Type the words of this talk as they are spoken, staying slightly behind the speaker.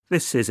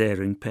This is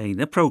Airing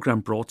Pain, a programme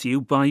brought to you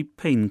by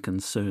Pain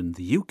Concern,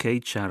 the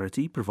UK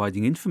charity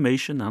providing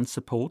information and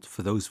support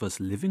for those of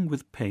us living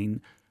with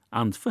pain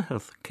and for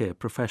healthcare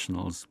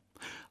professionals.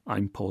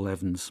 I'm Paul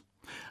Evans,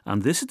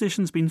 and this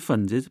edition's been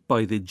funded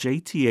by the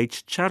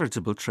JTH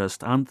Charitable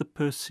Trust and the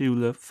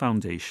Pursula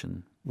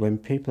Foundation. When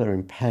people are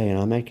in pain,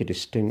 I make a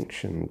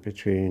distinction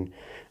between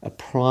a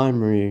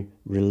primary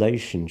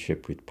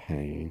relationship with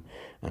pain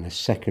and a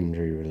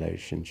secondary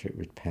relationship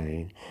with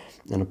pain.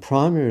 And a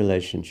primary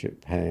relationship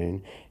with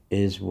pain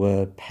is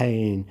where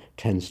pain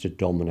tends to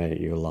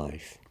dominate your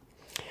life.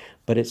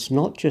 But it's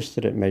not just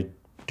that it may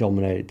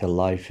dominate the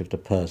life of the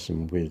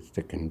person with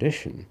the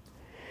condition.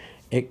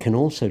 It can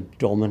also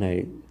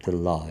dominate the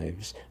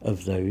lives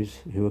of those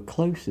who are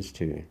closest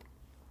to you.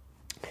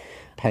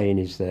 Pain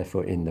is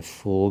therefore in the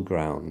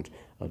foreground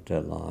of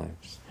their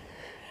lives,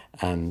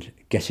 and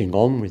getting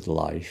on with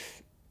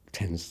life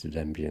tends to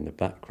then be in the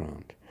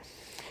background.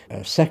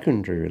 A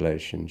secondary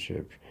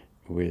relationship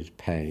with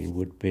pain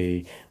would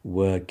be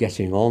where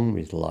getting on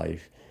with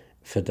life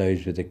for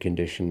those with the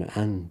condition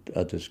and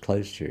others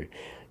close to you,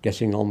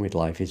 getting on with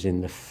life is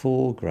in the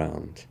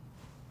foreground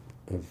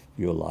of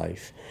your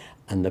life,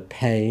 and the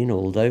pain,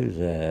 although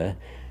there,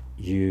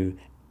 you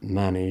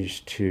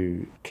manage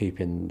to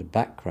keep in the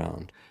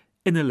background.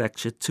 In a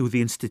lecture to the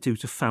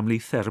Institute of Family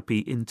Therapy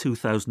in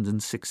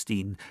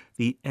 2016,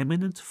 the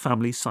eminent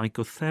family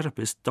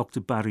psychotherapist Dr.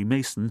 Barry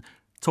Mason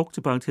talked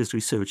about his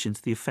research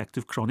into the effect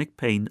of chronic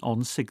pain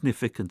on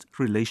significant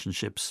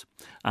relationships,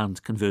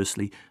 and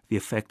conversely, the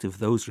effect of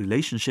those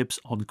relationships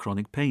on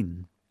chronic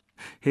pain.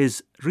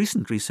 His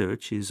recent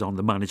research is on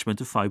the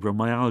management of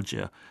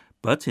fibromyalgia,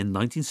 but in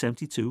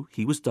 1972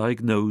 he was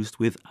diagnosed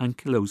with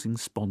ankylosing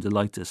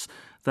spondylitis.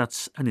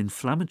 That's an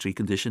inflammatory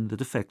condition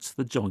that affects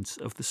the joints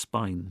of the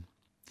spine.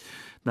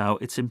 Now,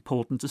 it's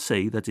important to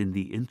say that in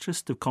the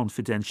interest of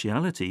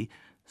confidentiality,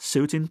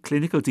 certain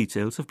clinical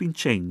details have been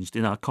changed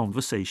in our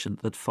conversation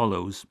that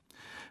follows.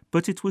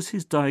 But it was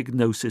his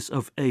diagnosis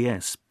of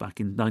AS back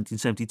in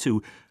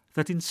 1972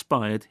 that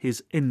inspired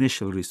his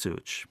initial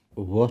research.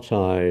 What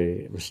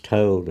I was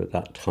told at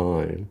that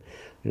time,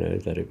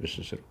 that it was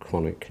a sort of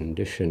chronic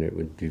condition, it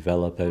would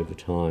develop over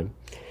time.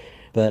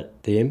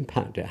 But the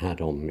impact it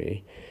had on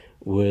me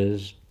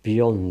was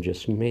beyond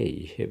just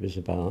me. It was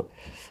about,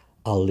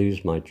 I'll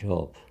lose my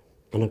job.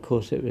 And of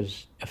course it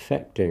was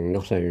affecting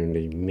not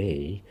only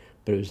me,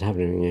 but it was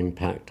having an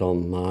impact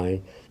on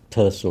my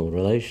personal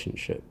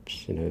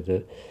relationships,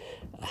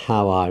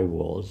 how I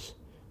was,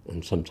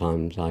 and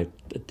sometimes I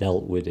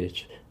dealt with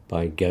it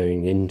by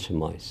going into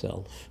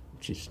myself,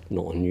 which is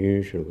not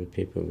unusual with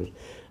people with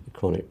a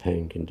chronic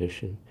pain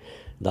condition.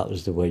 That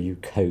was the way you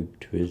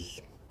coped with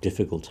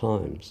difficult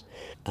times.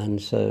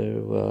 And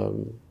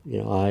so,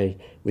 I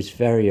was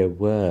very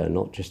aware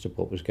not just of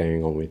what was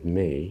going on with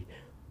me,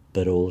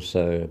 but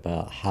also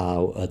about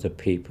how other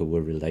people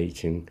were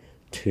relating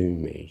to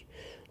me.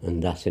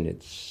 And that in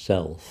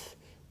itself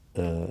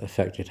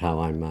affected how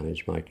I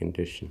managed my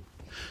condition.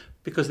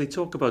 Because they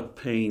talk about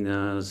pain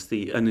as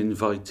the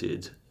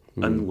uninvited,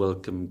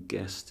 unwelcome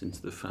guest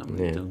into the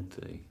family, don't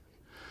they?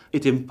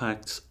 It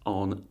impacts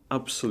on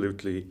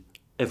absolutely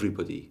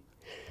everybody,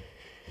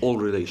 all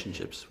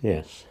relationships.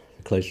 Yes,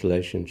 close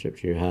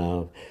relationships you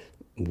have,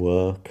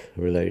 work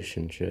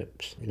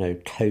relationships,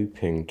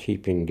 coping,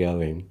 keeping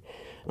going.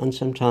 And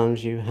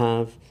sometimes you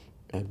have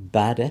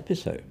bad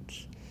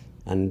episodes,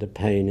 and the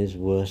pain is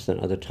worse than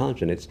other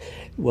times. And it's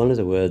one of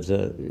the words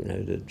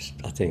that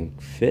I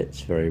think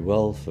fits very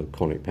well for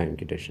chronic pain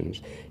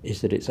conditions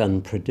is that it's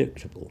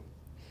unpredictable.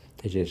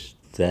 It is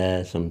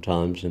there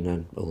sometimes, and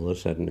then all of a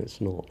sudden it's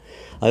not.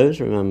 I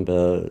always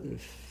remember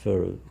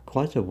for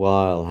quite a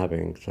while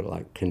having sort of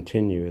like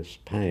continuous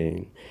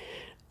pain,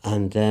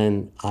 and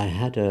then I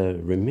had a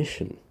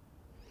remission.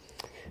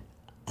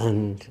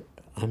 And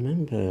I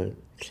remember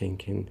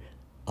thinking,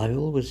 I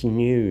always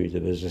knew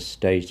there was a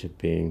state of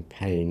being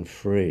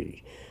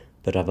pain-free,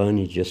 but I've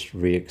only just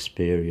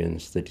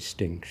re-experienced the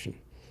distinction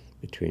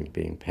between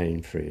being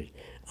pain-free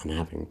and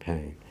having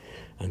pain.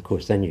 And of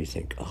course then you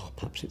think,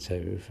 perhaps it's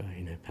over,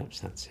 perhaps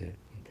that's it.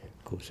 And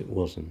of course it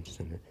wasn't,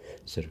 and it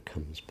sort of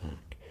comes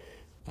back.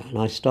 And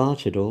I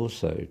started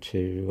also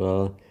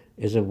to,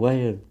 as a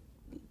way of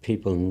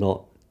people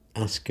not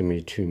asking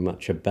me too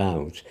much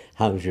about,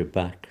 how's your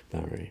back,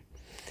 Barry?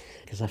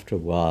 Because after a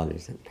while you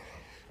think,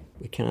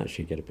 we can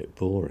actually get a bit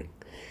boring.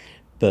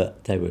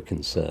 But they were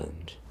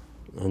concerned.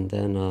 And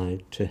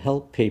then to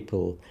help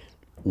people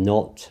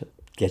not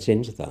get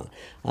into that,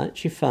 I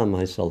actually found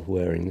myself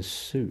wearing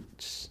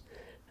suits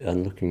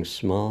and looking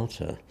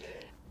smarter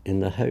in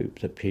the hope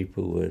that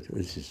people would,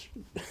 this is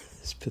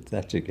it's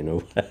pathetic in a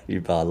way,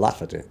 but I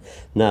laugh at it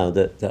now,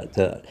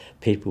 that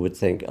people would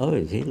think,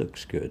 he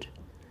looks good.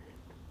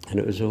 And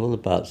it was all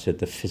about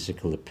the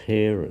physical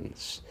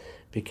appearance,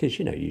 because,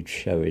 you'd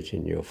show it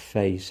in your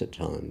face at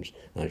times,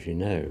 as you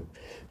know.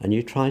 And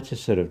you try to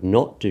sort of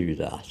not do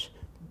that,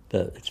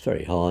 but it's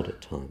very hard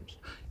at times.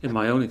 In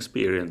my own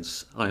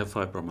experience, I have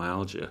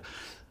fibromyalgia.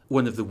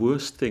 One of the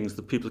worst things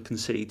that people can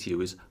say to you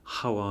is,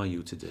 how are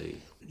you today?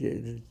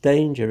 The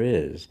danger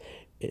is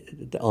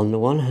on the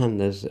one hand,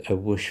 there's a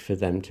wish for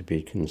them to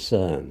be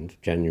concerned,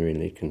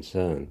 genuinely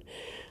concerned,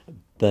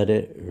 but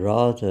it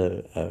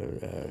rather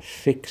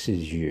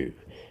fixes you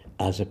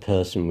as a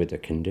person with a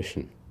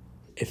condition.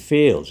 It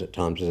feels at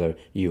times as though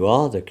you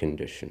are the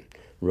condition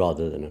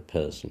rather than a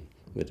person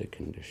with a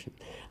condition.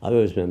 I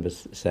always remember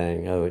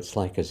saying, oh, it's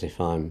like as if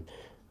I'm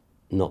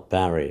not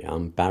Barry,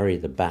 I'm Barry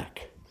the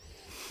back.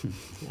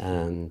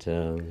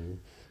 And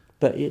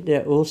but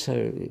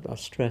also I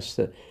stress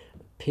that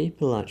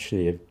people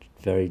actually are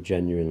very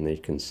genuinely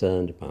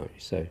concerned about you.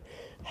 So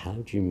how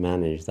do you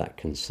manage that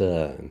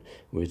concern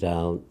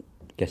without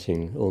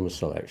getting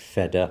almost like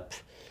fed up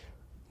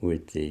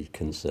with the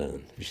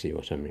concern? You see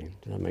what I mean?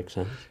 Does that make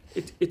sense?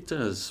 It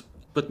does.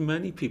 But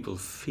many people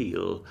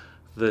feel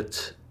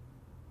that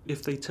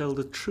if they tell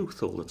the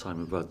truth all the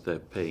time about their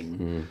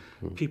pain,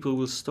 people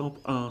will stop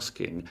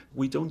asking.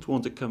 We don't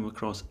want to come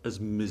across as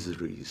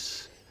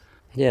miseries.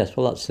 Yes,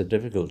 well, that's the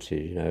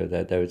difficulty. You know,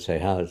 they would say,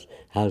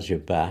 how's your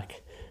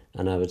back?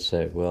 And I would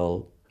say,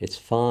 well, it's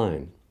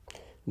fine,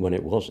 when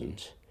it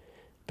wasn't.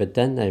 But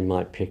then they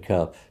might pick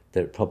up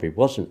that it probably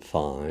wasn't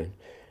fine.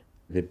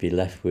 They'd be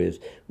left with,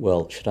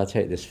 well, should I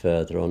take this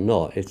further or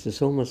not?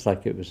 It's almost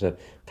like it was a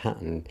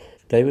pattern.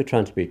 They were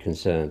trying to be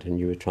concerned and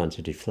you were trying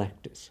to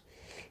deflect it.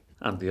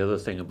 And the other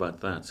thing about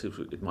that,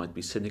 it might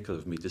be cynical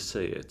of me to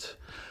say it,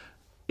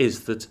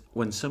 is that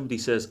when somebody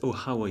says, oh,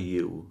 how are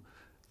you?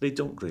 They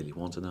don't really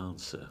want an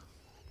answer.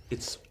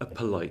 It's a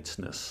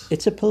politeness.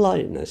 It's a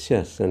politeness,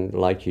 yes, and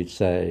like you'd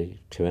say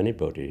to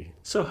anybody.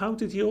 So how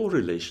did your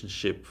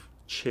relationship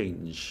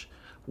change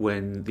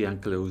when the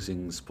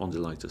ankylosing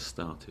spondylitis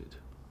started?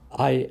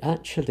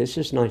 This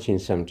is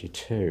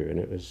 1972, and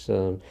it was,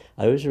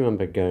 I always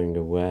remember going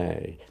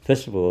away.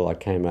 First of all, I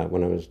came out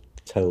when I was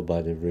told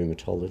by the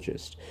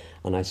rheumatologist,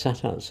 and I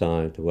sat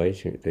outside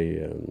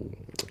the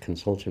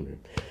consulting room,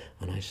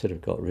 and I sort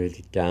of got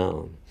really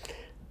down.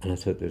 And I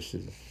thought, this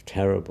is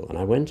terrible. And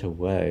I went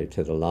away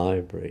to the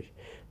library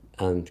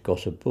and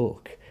got a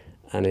book.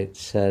 And it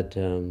said,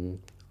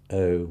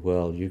 oh,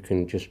 well, you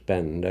can just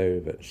bend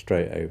over,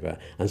 straight over.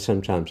 And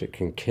sometimes it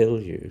can kill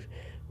you.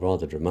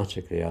 Rather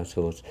dramatically, I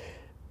thought,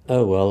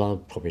 oh, well, I'll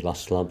probably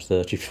last till I'm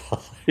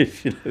 35.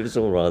 It was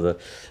all rather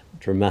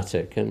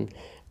dramatic. And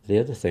the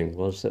other thing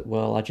was that,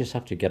 well, I just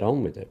have to get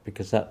on with it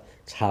because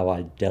that's how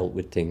I dealt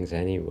with things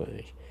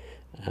anyway.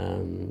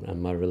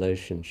 And my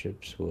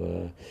relationships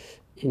were,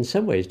 in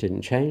some ways,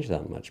 didn't change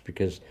that much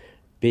because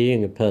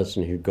being a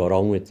person who got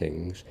on with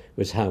things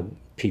was how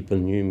people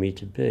knew me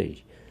to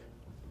be.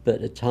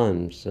 But at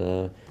times,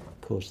 of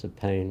course, the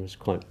pain was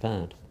quite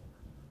bad.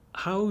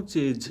 How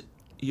did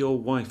your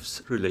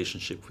wife's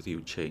relationship with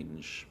you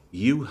change?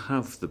 You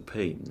have the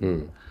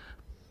pain,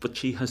 but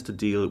she has to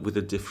deal with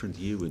a different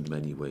you in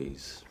many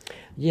ways.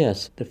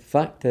 Yes, the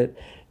fact that,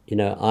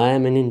 I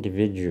am an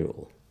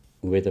individual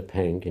with a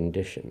pain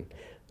condition,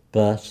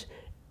 but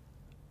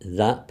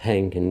that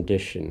pain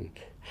condition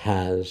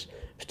has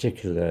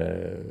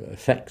particular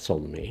effects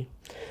on me.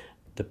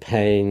 The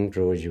pain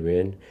draws you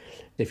in.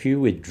 If you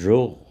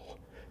withdraw,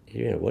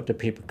 what do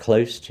people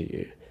close to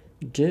you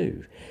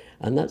do?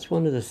 And that's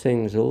one of the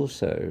things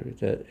also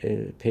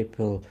that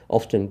people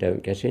often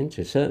don't get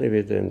into. Certainly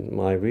within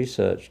my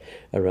research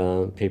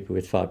around people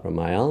with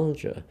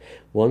fibromyalgia,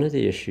 one of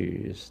the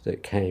issues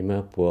that came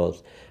up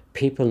was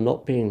people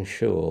not being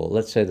sure.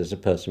 Let's say there's a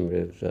person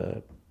with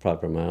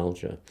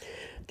fibromyalgia.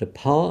 The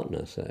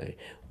partner, say,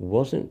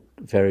 wasn't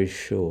very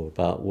sure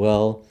about,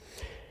 well,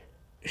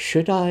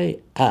 should I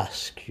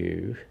ask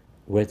you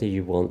whether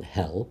you want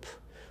help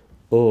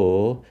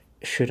or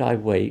should I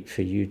wait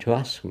for you to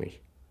ask me?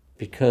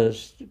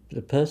 Because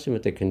the person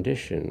with the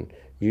condition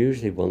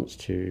usually wants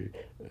to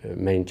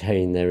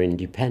maintain their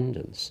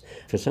independence.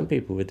 For some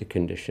people with the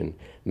condition,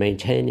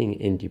 maintaining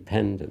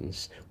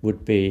independence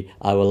would be,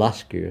 I will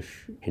ask you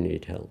if you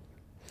need help.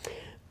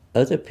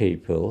 Other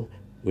people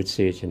would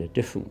see it in a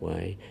different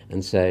way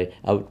and say,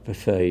 I would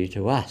prefer you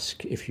to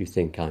ask if you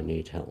think I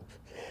need help.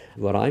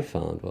 What I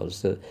found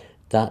was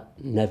that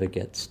never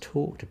gets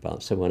talked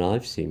about. So when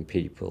I've seen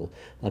people,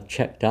 I've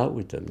checked out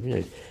with them,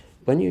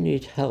 when you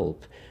need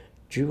help,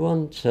 do you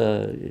want,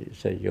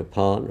 say, your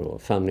partner or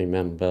family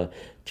member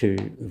to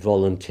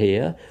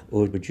volunteer,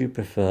 or would you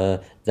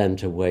prefer them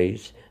to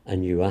wait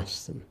and you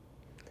ask them?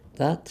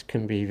 That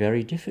can be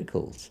very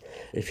difficult.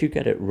 If you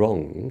get it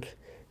wrong,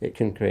 it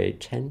can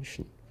create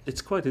tension.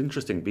 It's quite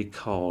interesting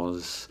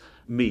because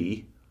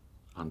me,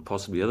 and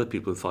possibly other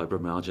people with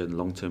fibromyalgia and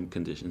long-term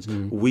conditions,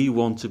 we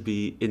want to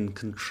be in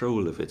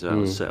control of it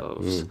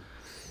ourselves.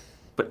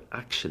 But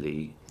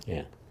actually,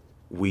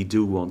 we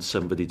do want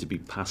somebody to be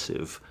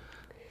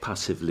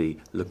passively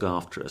look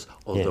after us,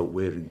 although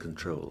we're in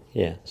control.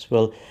 Yes.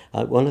 Well,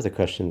 one of the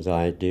questions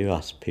I do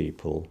ask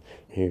people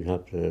who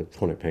have the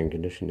chronic pain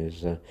condition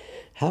is,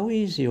 how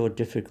easy or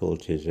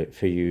difficult is it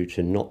for you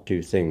to not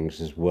do things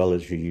as well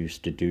as you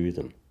used to do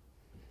them?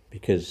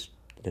 Because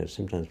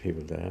sometimes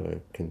people that have a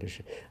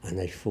condition and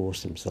they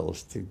force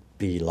themselves to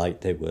be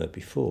like they were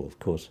before. Of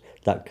course,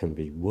 that can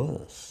be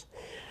worse.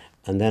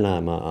 And then I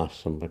might ask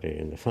somebody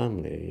in the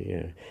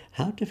family,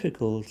 how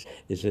difficult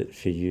is it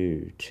for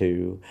you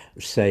to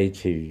say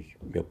to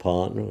your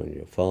partner or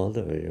your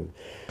father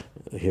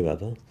or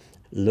whoever,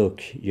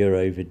 look, you're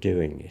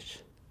overdoing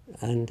it?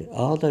 And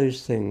are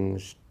those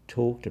things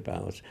talked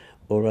about,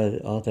 or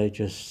are they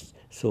just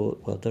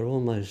thought, well, they're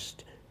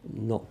almost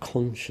not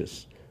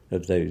conscious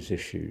of those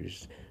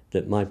issues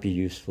that might be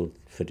useful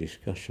for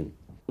discussion?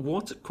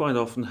 What quite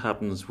often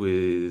happens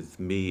with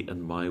me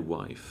and my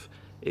wife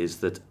is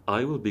that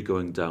I will be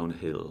going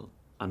downhill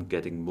and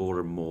getting more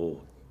and more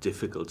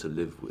difficult to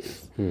live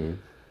with.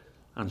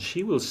 And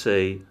she will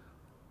say,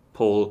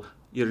 Paul,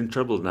 you're in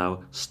trouble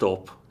now,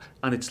 stop.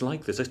 And it's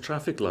like there's a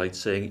traffic light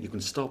saying you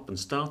can stop and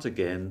start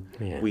again.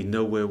 Yeah. We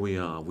know where we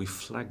are. We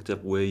flagged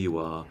up where you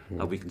are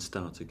and we can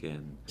start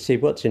again. See,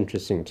 what's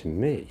interesting to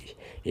me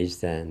is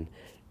then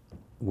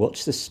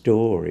what's the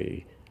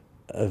story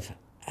of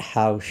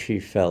how she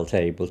felt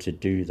able to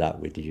do that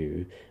with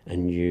you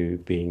and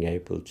you being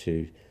able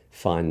to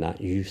find that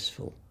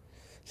useful.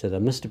 So there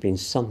must have been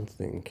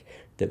something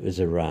that was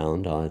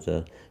around,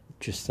 either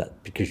just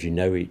that because you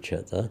know each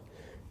other,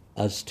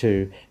 as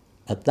to,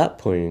 at that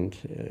point,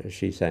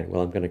 she's saying,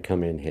 well, I'm going to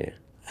come in here,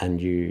 and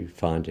you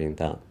finding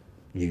that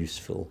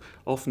useful.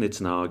 Often it's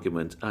an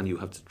argument and you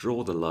have to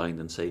draw the line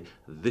and say,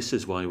 this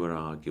is why we're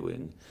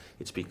arguing.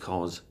 It's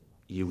because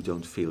you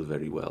don't feel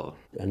very well.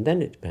 And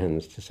then it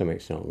depends to some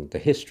extent on the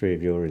history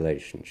of your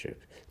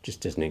relationship. It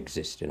just doesn't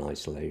exist in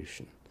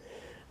isolation.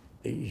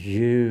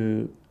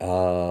 You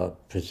are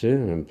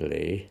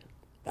presumably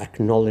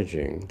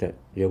acknowledging that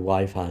your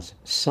wife has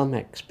some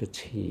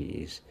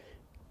expertise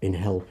in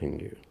helping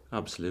you.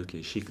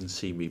 Absolutely. She can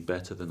see me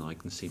better than I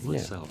can see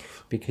myself.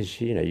 Yeah, because,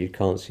 you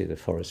can't see the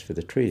forest for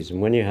the trees.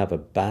 And when you have a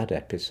bad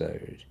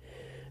episode,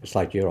 it's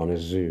like you're on a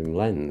zoom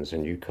lens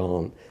and you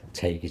can't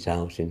take it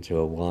out into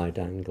a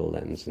wide-angle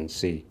lens and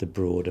see the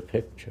broader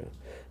picture.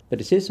 But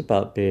it is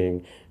about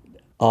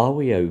are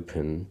we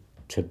open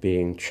to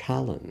being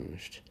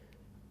challenged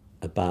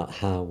about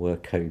how we're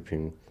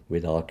coping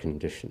with our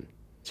condition?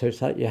 So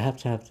it's like you have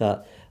to have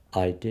that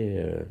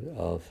idea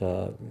of,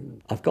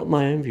 I've got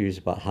my own views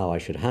about how I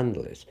should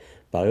handle it,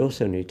 but I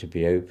also need to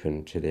be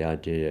open to the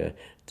idea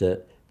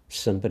that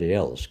somebody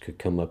else could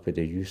come up with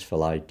a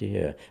useful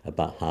idea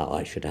about how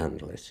I should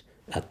handle it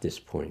at this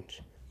point.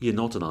 You're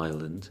not an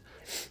island.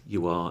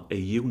 You are a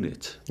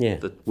unit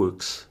that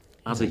works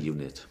as a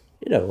unit.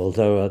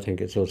 Although I think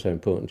it's also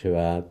important to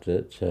add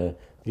that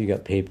you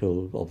got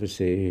people,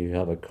 obviously, who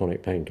have a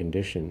chronic pain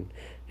condition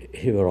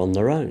who are on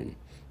their own.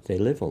 They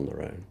live on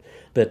their own,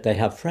 but they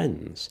have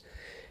friends.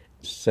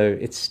 So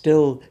it's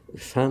still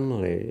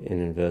family,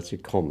 in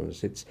inverted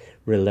commas. It's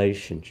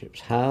relationships.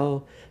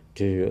 How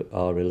do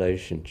our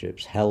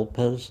relationships help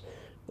us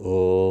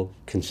or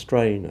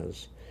constrain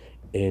us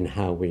in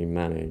how we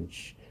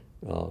manage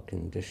our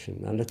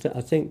condition? And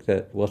I think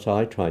that what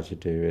I try to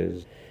do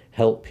is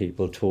help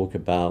people talk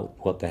about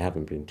what they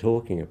haven't been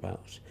talking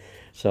about.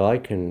 So I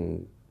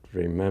can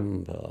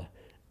remember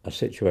a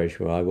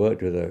situation where I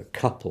worked with a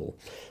couple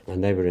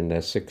and they were in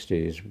their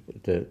 60s.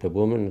 The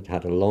woman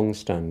had a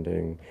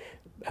long-standing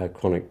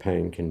chronic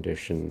pain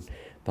condition,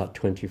 about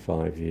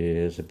 25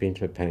 years, had been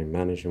to a pain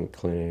management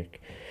clinic.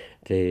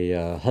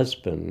 The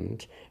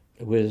husband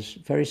was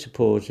very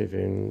supportive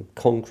in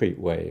concrete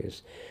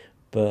ways,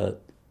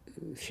 but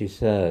she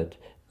said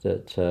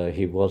that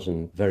he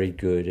wasn't very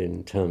good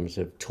in terms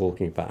of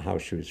talking about how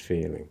she was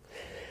feeling.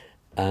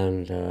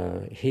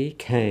 And he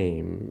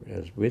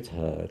came with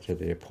her to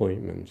the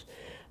appointment,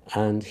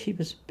 and he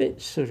was a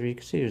bit you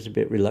could see he was a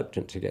bit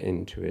reluctant to get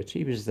into it.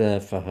 He was there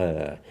for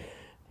her.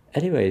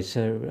 Anyway,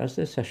 so as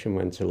the session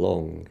went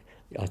along,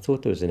 I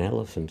thought there was an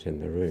elephant in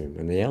the room,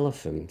 and the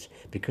elephant,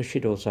 because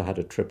she'd also had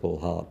a triple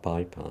heart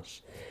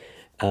bypass,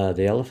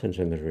 the elephant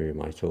in the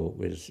room, I thought,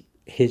 was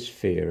his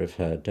fear of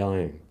her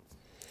dying.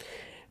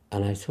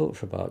 And I thought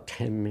for about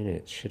 10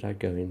 minutes, should I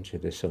go into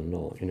this or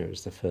not? It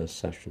was the first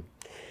session.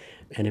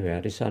 Anyway, I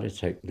decided to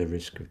take the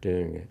risk of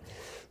doing it.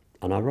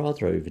 And I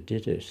rather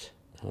overdid it.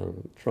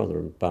 It's rather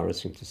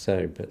embarrassing to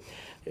say, but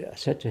I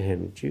said to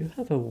him, do you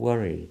have a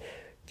worry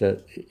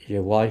that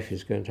your wife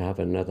is going to have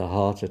another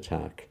heart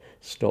attack,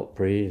 stop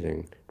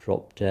breathing,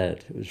 drop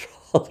dead? It was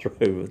rather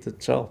over the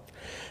top.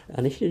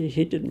 And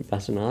he didn't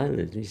bat an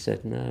eyelid. He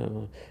said,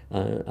 no,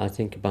 I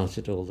think about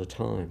it all the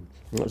time.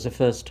 And that was the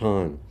first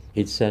time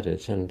he'd said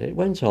it. And it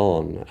went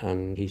on,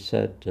 and he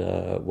said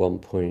at one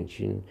point,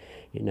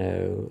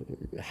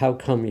 how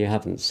come you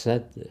haven't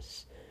said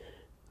this?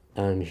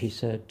 And he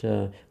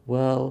said,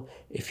 well,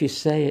 if you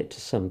say it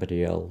to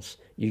somebody else,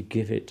 you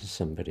give it to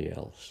somebody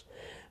else.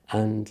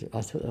 And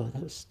I thought,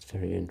 that's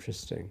very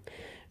interesting.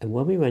 And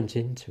when we went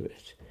into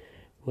it,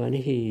 when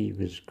he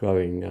was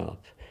growing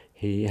up,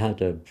 he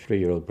had a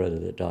 3-year-old brother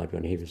that died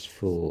when he was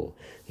 4.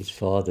 His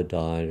father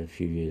died a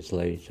few years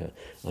later,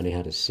 and he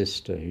had a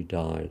sister who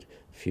died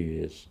a few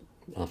years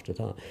after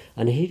that.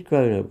 And he'd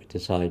grown up with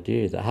this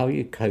idea that how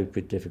you cope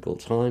with difficult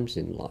times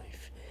in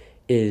life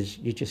is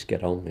you just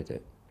get on with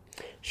it.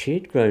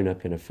 She'd grown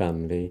up in a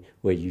family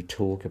where you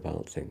talk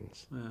about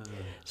things.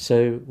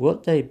 So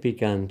what they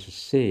began to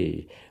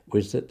see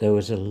was that there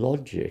was a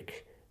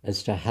logic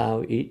as to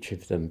how each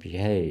of them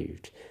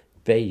behaved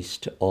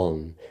based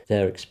on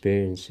their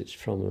experiences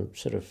from a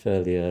sort of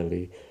fairly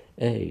early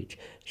age.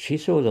 She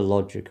saw the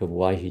logic of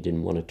why he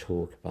didn't want to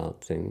talk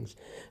about things,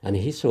 and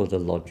he saw the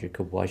logic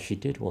of why she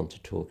did want to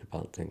talk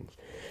about things.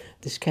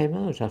 This came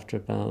out after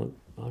about,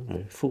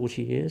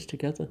 40 years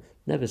together.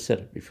 Never said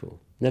it before,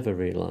 never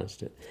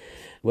realised it.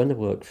 When the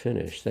work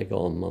finished, they got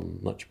on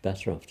much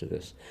better after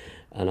this.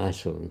 And I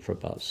saw them for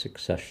about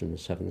 6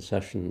 sessions, 7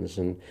 sessions.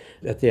 And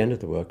at the end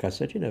of the work, I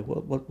said,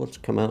 what's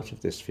come out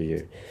of this for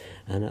you?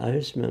 And I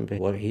always remember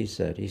what he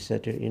said. He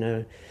said,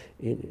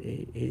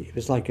 it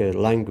was like a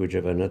language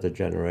of another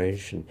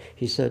generation.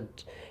 He said,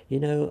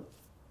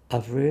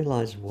 I've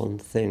realised one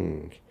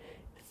thing.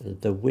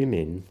 The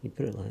women, you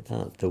put it like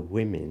that, the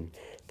women,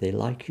 they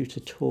like you to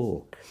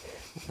talk.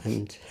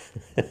 And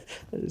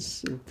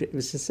it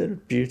was a sort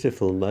of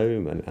beautiful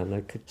moment, and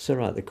I could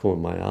saw out the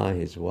corner of my eye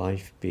his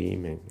wife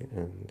beaming.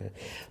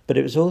 But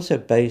it was also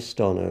based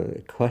on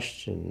a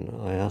question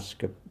I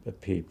ask of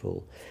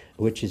people,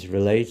 which is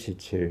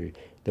related to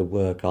the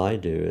work I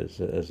do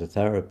as a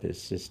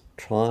therapist, is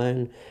try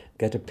and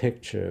get a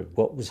picture of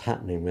what was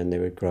happening when they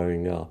were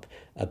growing up,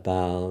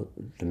 about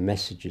the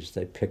messages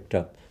they picked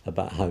up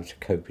about how to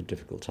cope with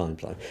difficult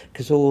times.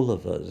 Because all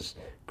of us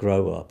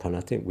grow up, and I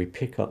think we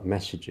pick up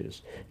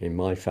messages. In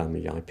my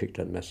family, I picked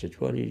up message,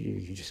 well,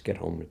 you just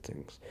get on with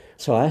things.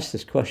 So I asked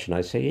this question.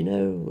 I say,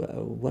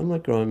 when we're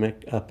growing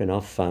up in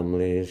our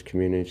families,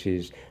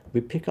 communities,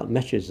 we pick up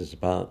messages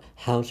about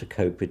how to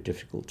cope with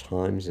difficult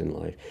times in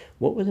life.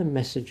 What were the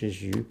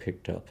messages you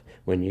picked up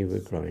when you were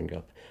growing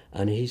up?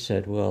 And he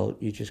said, well,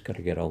 you just got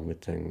to get on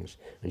with things.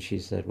 And she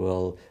said,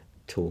 well,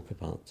 talk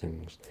about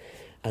things.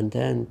 And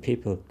then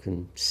people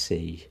can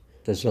see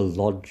there's a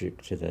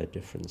logic to their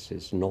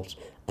differences, not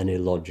an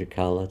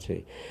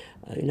illogicality.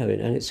 And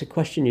it's a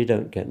question you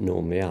don't get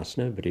normally asked.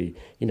 Nobody,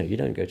 you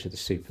don't go to the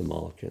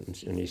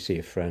supermarket and you see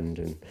a friend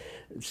and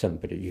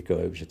you go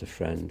over to the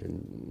friend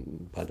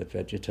and buy the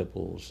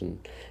vegetables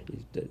and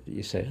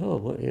you say, oh,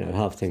 well,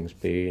 how have things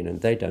been?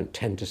 And they don't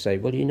tend to say,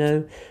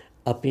 well,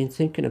 I've been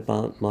thinking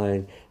about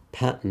my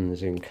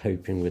patterns in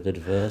coping with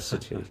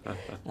adversity.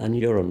 And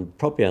you're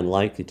probably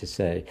unlikely to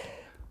say,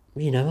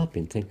 I've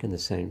been thinking the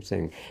same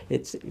thing.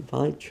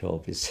 My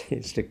job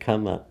is to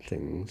come at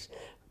things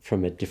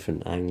from a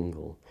different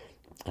angle.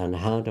 And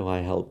how do I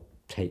help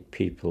take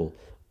people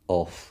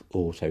off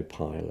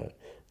autopilot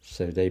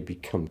so they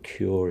become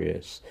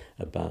curious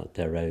about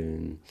their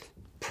own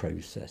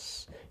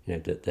process,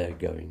 that they're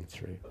going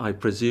through? I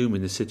presume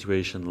in a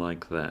situation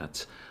like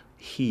that,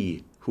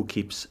 he who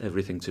keeps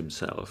everything to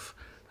himself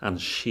and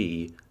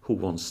she who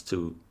wants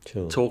to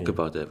talk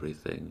about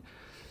everything,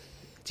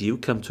 do you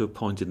come to a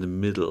point in the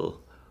middle,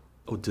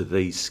 or do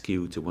they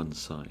skew to one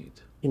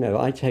side?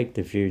 I take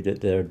the view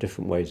that there are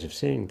different ways of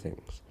seeing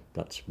things.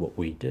 That's what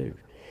we do.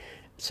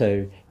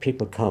 So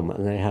people come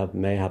and they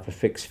may have a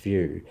fixed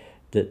view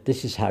that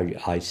this is how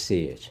I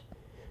see it.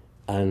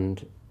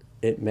 And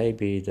it may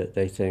be that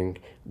they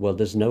think, well,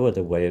 there's no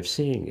other way of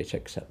seeing it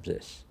except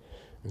this.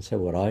 And so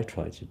what I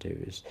try to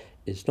do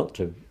is not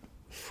to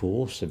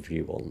force a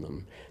view on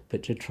them,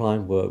 but to try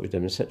and work with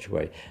them in such a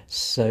way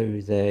so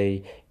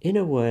they, in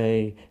a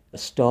way,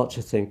 start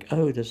to think,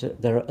 oh,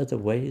 there are other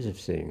ways of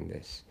seeing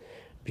this.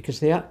 Because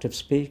the act of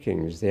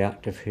speaking is the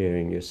act of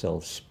hearing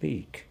yourself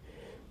speak.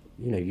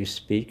 You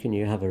speak and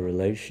you have a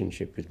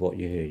relationship with what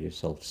you hear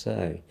yourself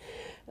say.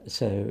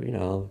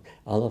 So,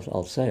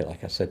 I'll say,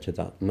 like I said to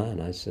that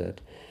man, I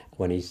said,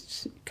 when he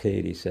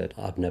clearly said,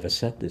 I've never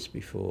said this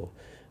before.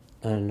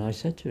 And I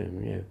said to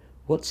him,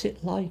 what's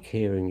it like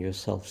hearing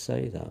yourself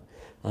say that?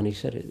 And he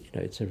said,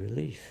 it's a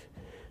relief.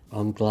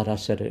 I'm glad I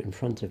said it in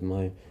front of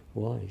my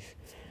wife.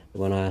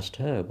 When I asked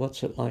her,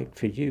 what's it like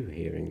for you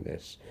hearing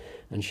this?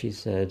 And she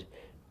said,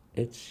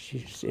 she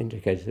just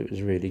indicated it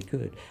was really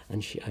good.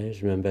 And I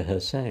just remember her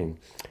saying,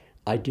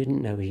 I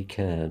didn't know he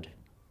cared.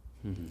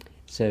 Mm-hmm.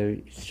 So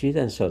she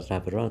then starts to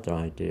have another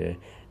idea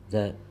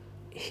that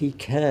he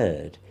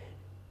cared.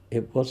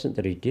 It wasn't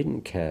that he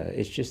didn't care,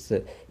 it's just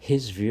that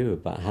his view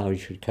about how he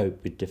should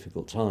cope with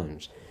difficult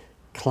times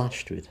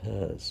clashed with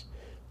hers.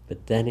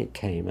 But then it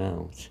came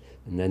out,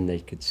 and then they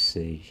could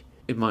see.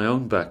 In my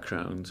own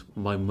background,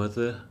 my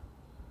mother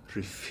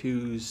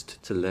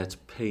refused to let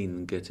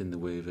pain get in the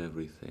way of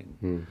everything.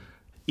 Mm.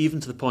 Even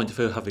to the point of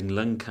her having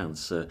lung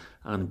cancer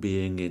and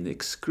being in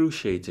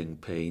excruciating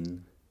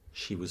pain,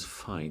 she was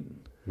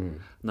fine. Mm.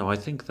 Now, I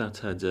think that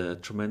had a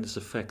tremendous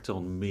effect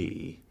on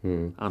me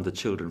and the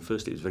children.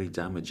 Firstly, it was very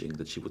damaging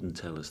that she wouldn't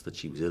tell us that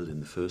she was ill in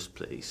the first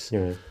place.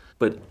 Yeah.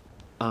 But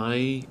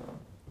I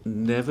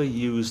never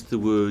used the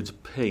word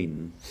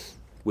pain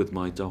with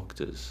my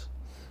doctors.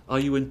 Are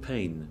you in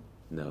pain?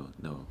 No.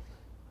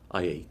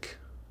 I ache.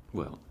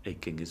 Well,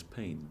 aching is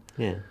pain.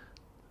 Yeah.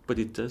 But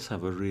it does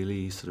have a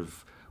really sort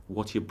of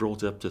what you're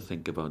brought up to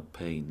think about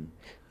pain.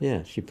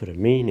 Yeah, she put a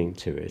meaning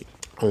to it.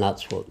 And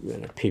that's what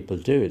people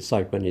do. It's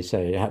like when you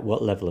say,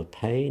 what level of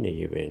pain are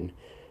you in?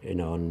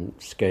 on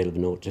a scale of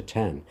 0 to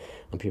 10.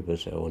 And people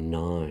say, oh,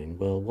 9.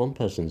 Well, one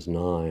person's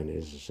 9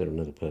 is sort of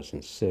another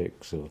person's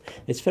 6. Or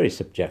it's very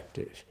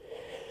subjective.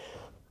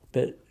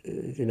 But,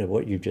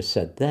 what you just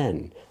said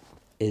then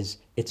is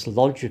it's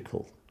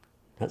logical.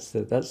 That's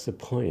the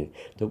point,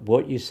 that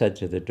what you said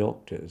to the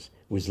doctors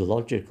was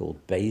logical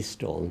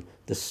based on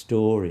the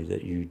story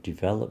that you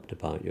developed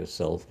about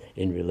yourself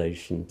in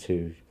relation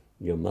to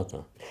your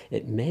mother.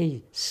 It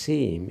may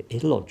seem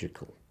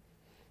illogical,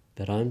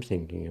 but I'm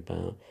thinking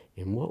about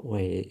in what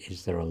way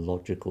is there a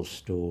logical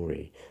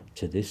story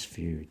to this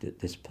view that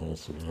this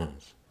person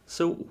has.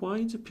 So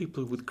why do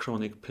people with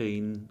chronic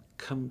pain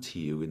come to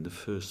you in the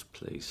first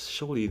place?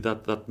 Surely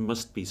that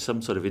must be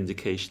some sort of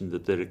indication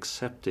that they're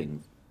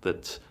accepting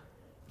that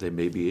there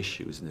may be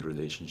issues in the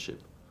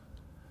relationship.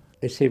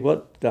 You see,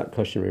 what that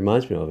question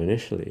reminds me of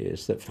initially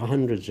is that for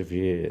hundreds of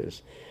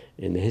years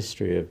in the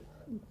history of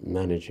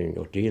managing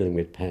or dealing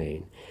with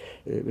pain,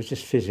 it was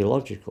just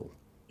physiological.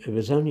 It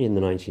was only in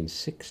the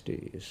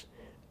 1960s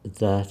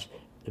that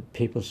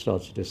people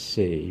started to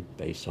see,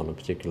 based on a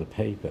particular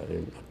paper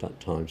at that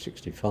time,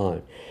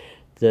 65,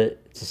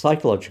 that the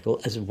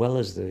psychological as well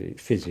as the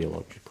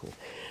physiological,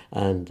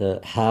 and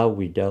how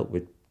we dealt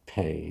with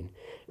pain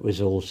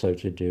was also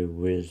to do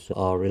with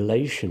our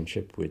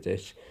relationship with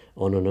it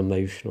on an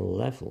emotional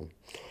level.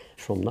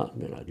 From that,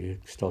 you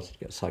started to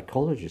get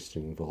psychologists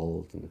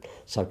involved and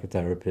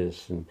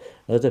psychotherapists and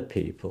other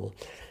people.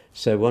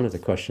 So one of the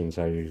questions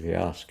I usually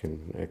ask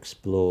and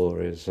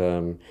explore is,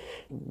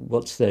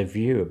 what's their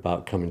view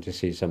about coming to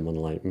see someone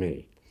like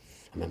me?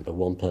 I remember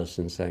one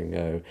person saying,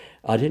 oh,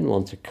 I didn't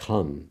want to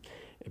come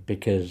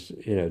because,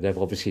 they're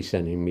obviously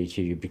sending me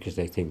to you because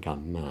they think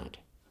I'm mad.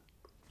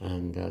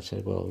 And I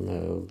said, well,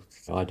 no,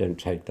 I don't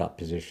take that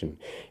position.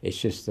 It's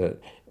just that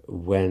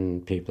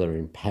when people are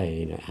in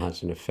pain, it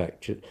has an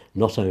effect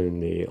not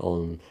only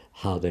on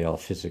how they are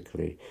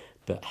physically,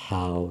 but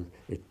how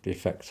it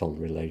affects on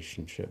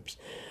relationships.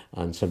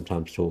 And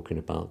sometimes talking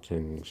about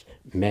things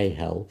may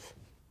help.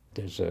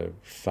 There's a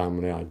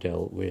family I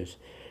dealt with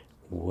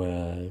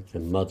where the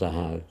mother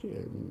had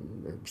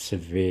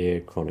severe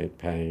chronic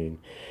pain,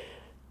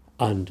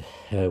 and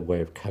her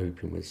way of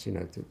coping was,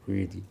 to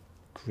really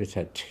grit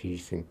her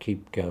teeth and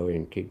keep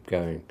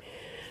going.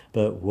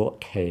 But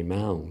what came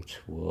out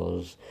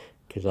was,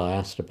 because I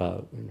asked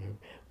about,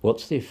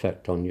 what's the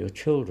effect on your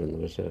children?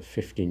 There was a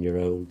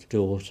 15-year-old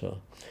daughter,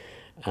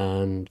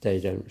 and they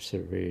don't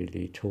sort of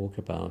really talk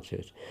about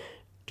it.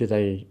 Do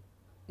they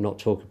not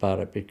talk about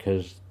it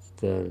because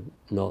they're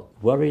not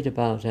worried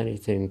about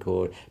anything,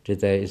 or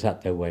is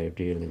that their way of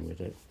dealing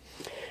with it?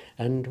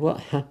 And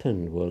what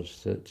happened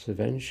was that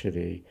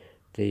eventually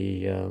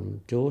the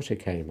daughter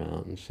came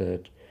out and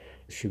said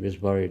she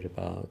was worried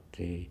about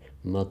the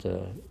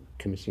mother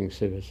committing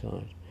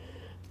suicide.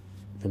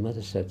 The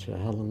mother said to her,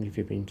 how long have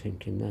you been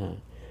thinking that?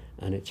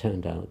 And it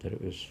turned out that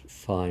it was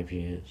 5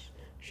 years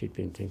she'd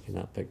been thinking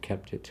that, but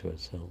kept it to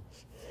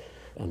herself.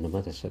 And the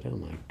mother said, oh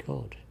my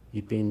God,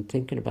 you've been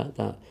thinking about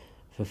that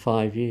for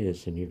 5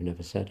 years and you've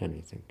never said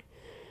anything.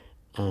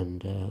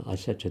 And I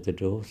said to the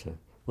daughter,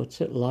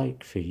 what's it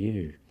like for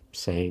you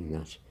saying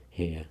that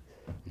here?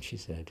 And she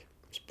said,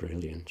 it's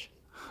brilliant,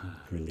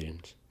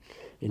 brilliant.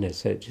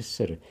 So it just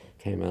sort of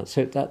came out.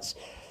 So that's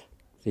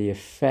the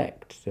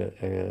effect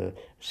that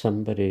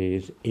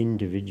somebody's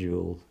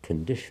individual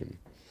condition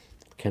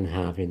can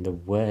have in the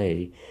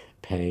way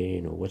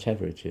pain or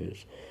whatever it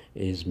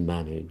is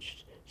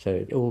managed. So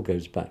it all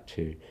goes back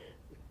to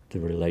the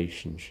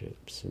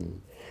relationships.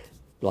 And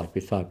like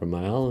with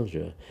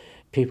fibromyalgia,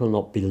 people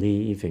not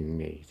believing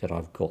me that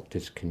I've got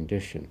this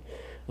condition.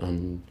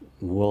 And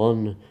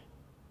one,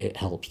 it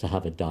helps to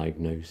have a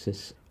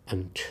diagnosis.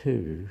 And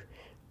two,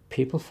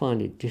 people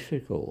find it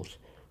difficult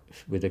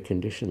with a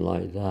condition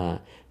like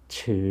that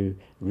to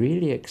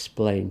really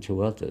explain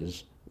to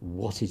others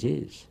what it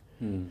is.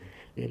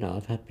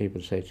 I've had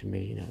people say to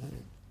me,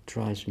 it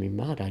drives me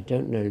mad. I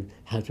don't know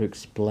how to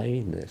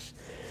explain this.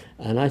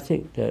 And I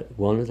think that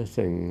one of the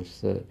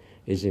things that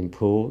is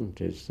important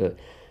is that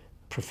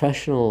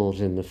professionals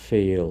in the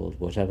field,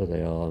 whatever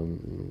they are,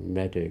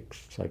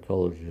 medics,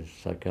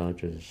 psychologists,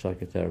 psychiatrists,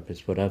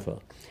 psychotherapists, whatever,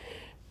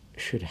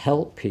 should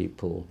help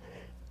people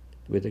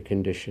with a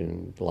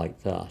condition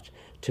like that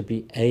to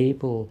be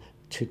able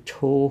to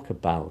talk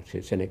about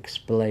it and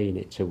explain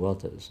it to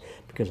others.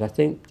 Because I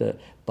think that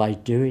by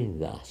doing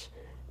that,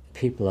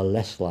 people are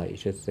less likely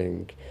to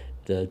think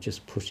they're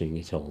just putting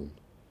it on.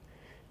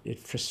 It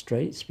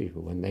frustrates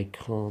people when they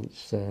can't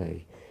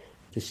say,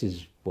 this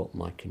is what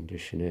my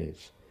condition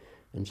is.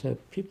 And so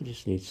people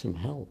just need some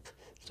help.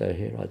 So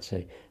here I'd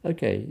say,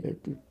 okay,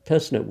 the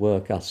person at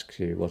work asks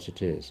you what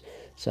it is.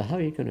 So how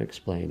are you going to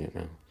explain it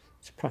now?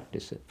 To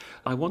practice it.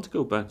 I want to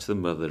go back to the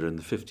mother and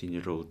the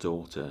 15-year-old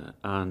daughter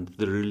and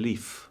the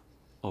relief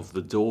of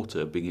the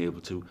daughter being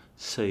able to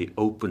say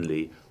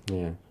openly,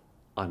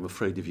 I'm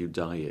afraid of you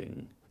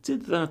dying.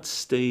 Did that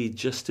stay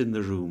just in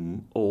the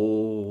room,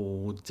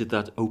 or did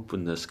that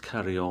openness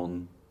carry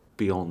on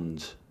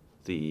beyond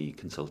the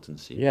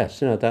consultancy?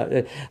 Yes,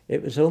 that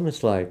it was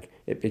almost like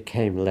it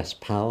became less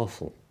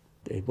powerful.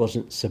 It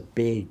wasn't so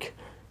big.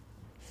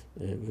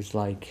 It was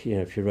like,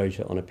 if you wrote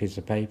it on a piece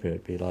of paper,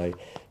 it'd be like,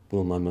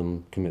 will my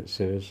mum commit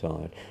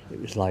suicide?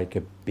 It was like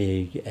a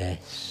big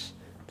S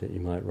that you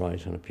might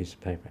write on a piece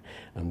of paper.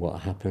 And what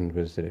happened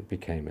was that it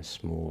became a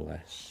small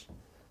S.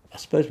 I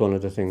suppose one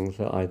of the things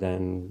that I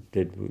then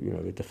did,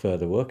 with the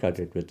further work I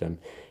did with them,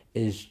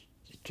 is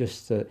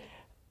just that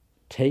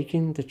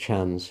taking the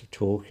chance of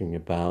talking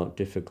about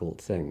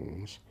difficult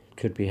things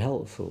could be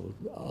helpful.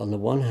 On the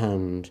one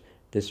hand,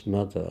 this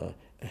mother,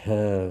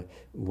 her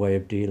way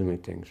of dealing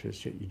with things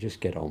was you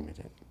just get on with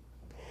it.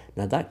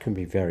 Now that can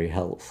be very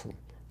helpful,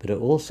 but it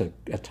also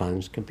at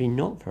times can be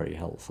not very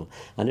helpful.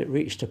 And it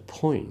reached a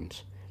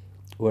point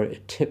where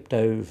it tipped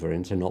over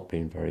into not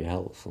being very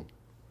helpful.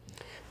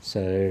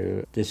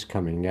 So this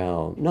coming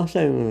out not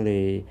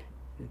only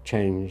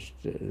changed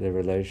the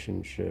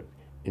relationship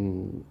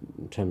in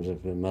terms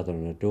of a mother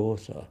and a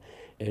daughter,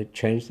 it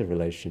changed the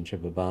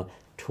relationship about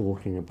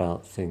talking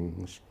about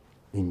things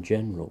in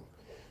general,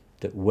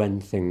 that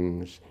when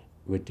things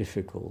were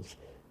difficult,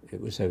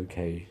 it was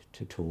okay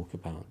to talk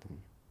about them.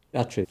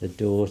 Actually, the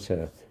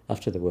daughter,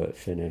 after the work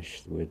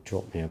finished, would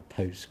drop me a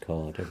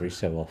postcard every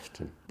so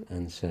often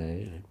and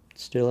say,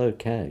 still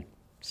okay.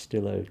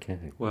 Still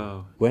okay.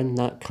 Wow. When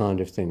that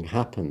kind of thing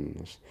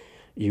happens,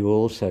 you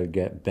also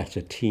get better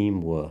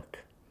teamwork.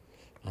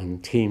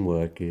 And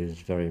teamwork is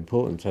very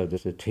important. So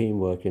there's the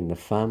teamwork in the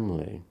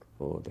family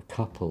or the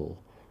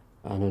couple,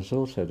 and there's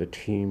also the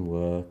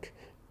teamwork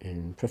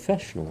in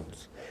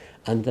professionals.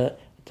 And that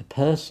the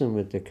person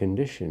with the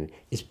condition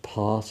is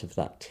part of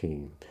that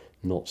team,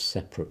 not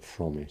separate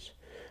from it.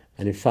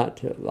 And in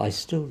fact, I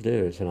still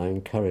do it, and I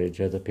encourage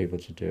other people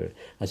to do it.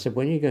 I said,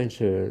 when you go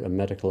into a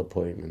medical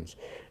appointment,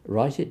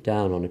 write it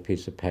down on a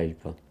piece of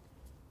paper,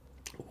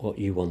 what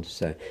you want to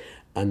say,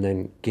 and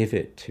then give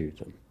it to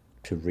them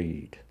to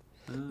read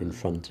in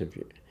front of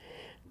you.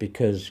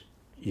 Because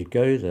you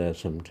go there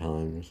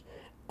sometimes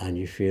and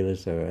you feel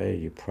as though,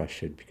 you're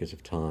pressured because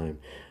of time,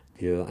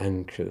 you're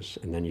anxious,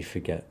 and then you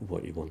forget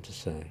what you want to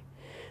say.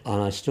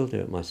 And I still do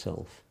it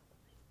myself.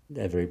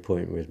 Every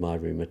appointment with my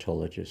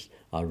rheumatologist,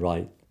 I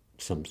write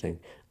something,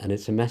 and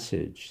it's a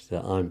message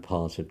that I'm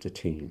part of the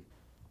team.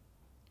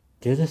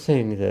 The other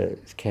thing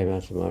that came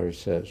out of my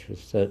research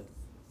was that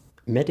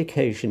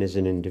medication is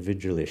an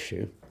individual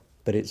issue,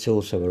 but it's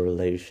also a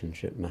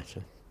relationship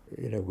matter.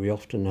 We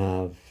often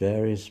have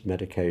various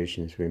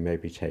medications we may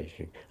be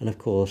taking, and of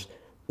course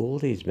all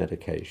these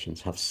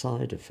medications have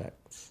side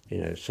effects.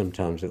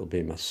 Sometimes it'll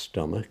be my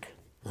stomach,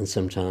 and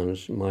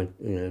sometimes my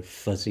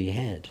fuzzy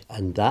head,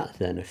 and that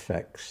then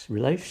affects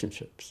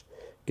relationships.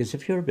 Because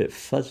if you're a bit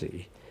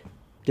fuzzy,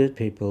 do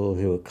people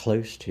who are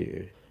close to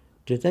you,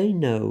 do they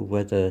know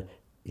whether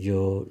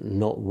you're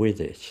not with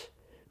it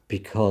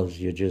because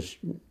you're just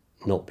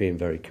not being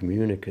very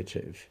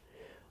communicative?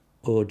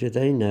 Or do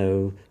they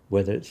know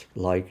whether it's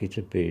likely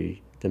to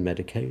be the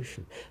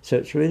medication? So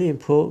it's really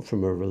important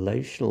from a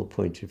relational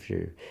point of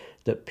view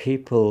that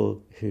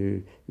people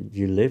who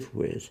you live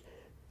with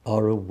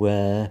are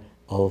aware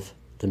of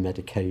the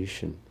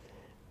medication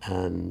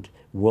and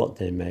what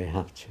they may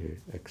have to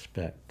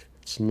expect.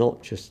 It's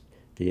not just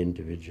the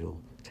individual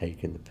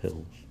taking the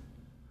pills.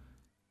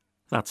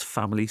 That's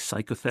family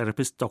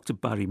psychotherapist Dr.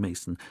 Barry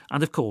Mason.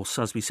 And of course,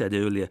 as we said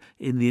earlier,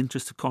 in the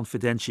interest of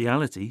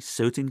confidentiality,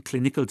 certain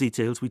clinical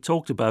details we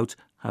talked about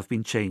have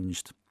been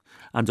changed.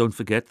 And don't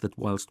forget that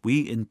whilst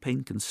we in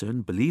Pain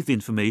Concern believe the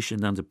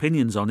information and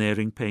opinions on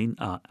airing pain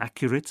are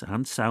accurate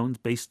and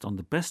sound based on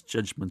the best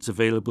judgments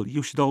available,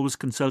 you should always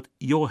consult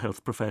your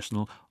health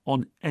professional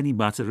on any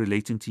matter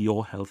relating to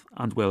your health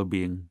and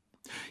well-being.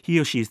 He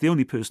or she is the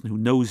only person who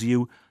knows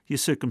you, your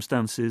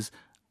circumstances,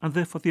 and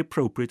therefore the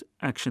appropriate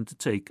action to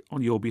take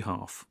on your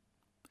behalf.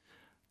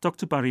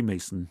 Dr. Barry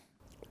Mason.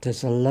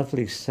 There's a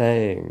lovely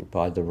saying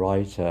by the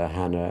writer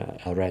Hannah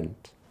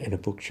Arendt in a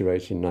book she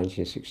wrote in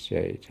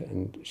 1968,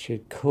 and she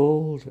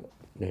called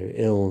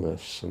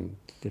illness and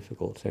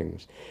difficult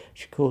things,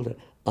 she called it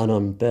an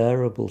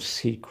unbearable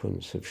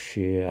sequence of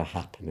sheer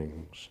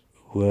happenings,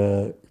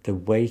 where the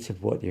weight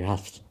of what you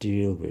have to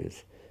deal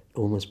with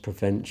almost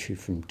prevents you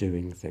from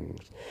doing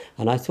things.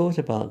 And I thought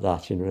about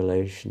that in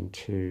relation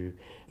to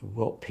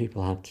what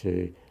people have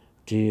to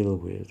deal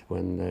with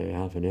when they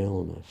have an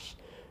illness.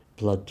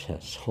 Blood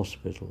tests,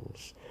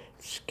 hospitals,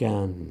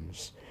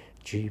 scans,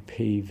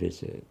 GP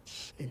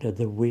visits,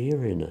 the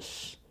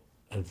weariness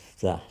of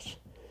that.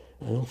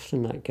 And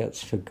often that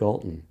gets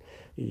forgotten.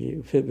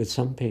 With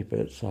some people,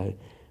 it's like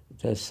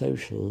their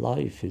social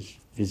life is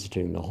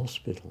visiting the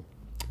hospital.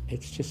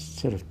 It's just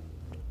sort of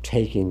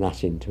taking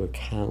that into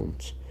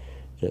account,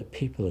 that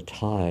people are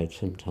tired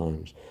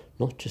sometimes,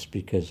 not just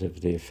because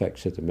of the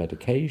effects of the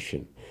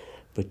medication,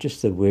 but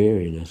just the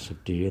weariness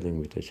of dealing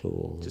with it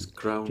all. Just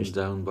ground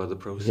down by the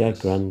process. Yeah,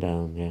 ground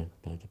down,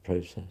 by the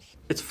process.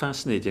 It's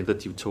fascinating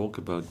that you talk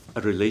about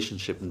a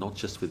relationship not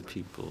just with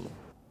people.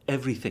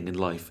 Everything in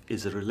life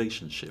is a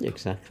relationship.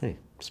 Exactly,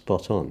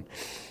 spot on.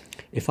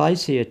 If I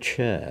see a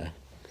chair,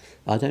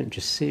 I don't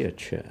just see a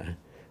chair,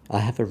 I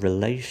have a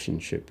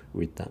relationship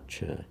with that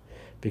chair,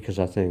 because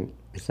I think,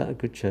 is that a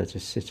good chair to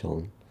sit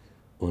on?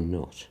 or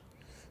not.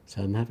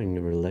 So I'm having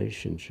a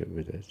relationship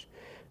with it.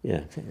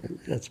 Yeah,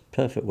 that's a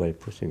perfect way of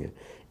putting it.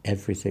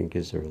 Everything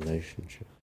is a relationship.